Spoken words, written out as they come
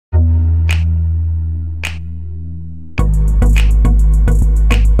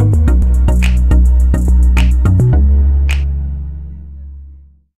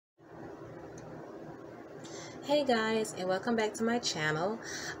Hey guys, and welcome back to my channel.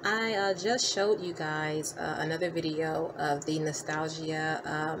 I just showed you guys another video of the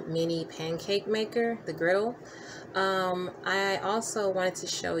Nostalgia mini pancake maker, the griddle. I also wanted to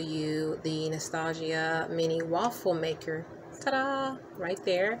show you the Nostalgia mini waffle maker. Ta-da! Right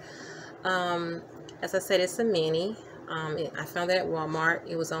there. As I said, it's a mini. I found it at Walmart.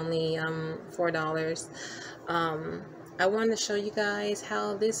 It was only $4. I wanted to show you guys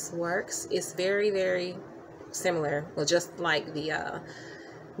how this works. It's very similar, well, just like the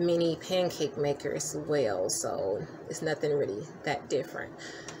mini pancake maker as well, so it's nothing really that different.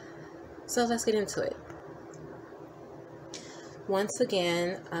 So let's get into it. Once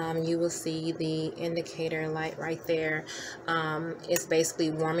again, you will see the indicator light right there. It's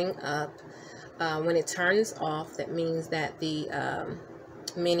basically warming up. When it turns off, that means that the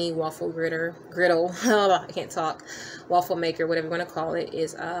mini waffle griddle I can't talk, waffle maker, whatever you want to call it,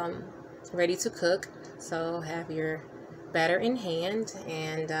 is ready to cook. So have your batter in hand,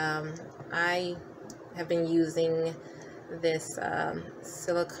 and I have been using this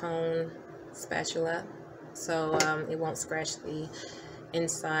silicone spatula so it won't scratch the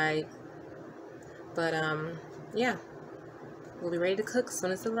inside, but yeah, we'll be ready to cook as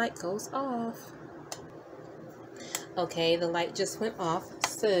soon as the light goes off. Okay, the light just went off,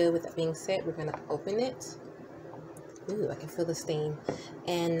 so with that being said, we're gonna open it. Ooh, I can feel the steam.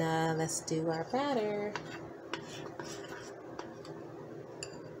 And let's do our batter.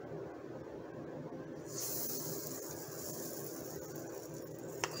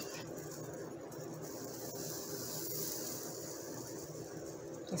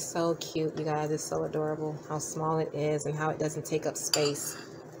 It's so cute, you guys. It's so adorable how small it is and how it doesn't take up space.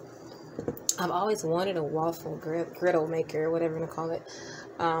 I've always wanted a waffle griddle maker, whatever you want to call it.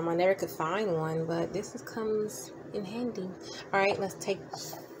 I never could find one, but this comes in handy. All right, let's take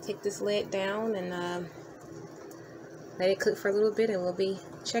this lid down and let it cook for a little bit, and we'll be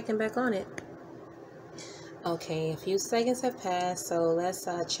checking back on it. Okay, a few seconds have passed, so let's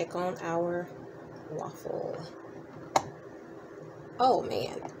check on our waffle. Oh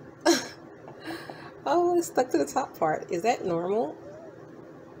man. Oh, it's stuck to the top part. Is that normal?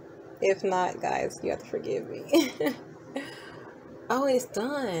 If not, guys, you have to forgive me. Oh, it's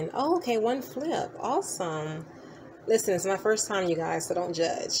done. Oh, okay, one flip. Awesome. Listen, it's my first time, you guys, so don't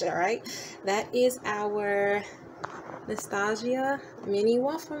judge, all right? That is our Nostalgia mini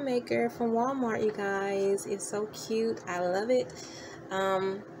waffle maker from Walmart, you guys. It's so cute. I love it.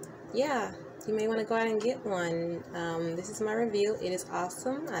 Yeah, you may want to go out and get one. This is my review. It is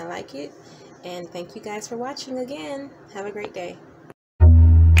awesome. I like it. And thank you guys for watching again. Have a great day.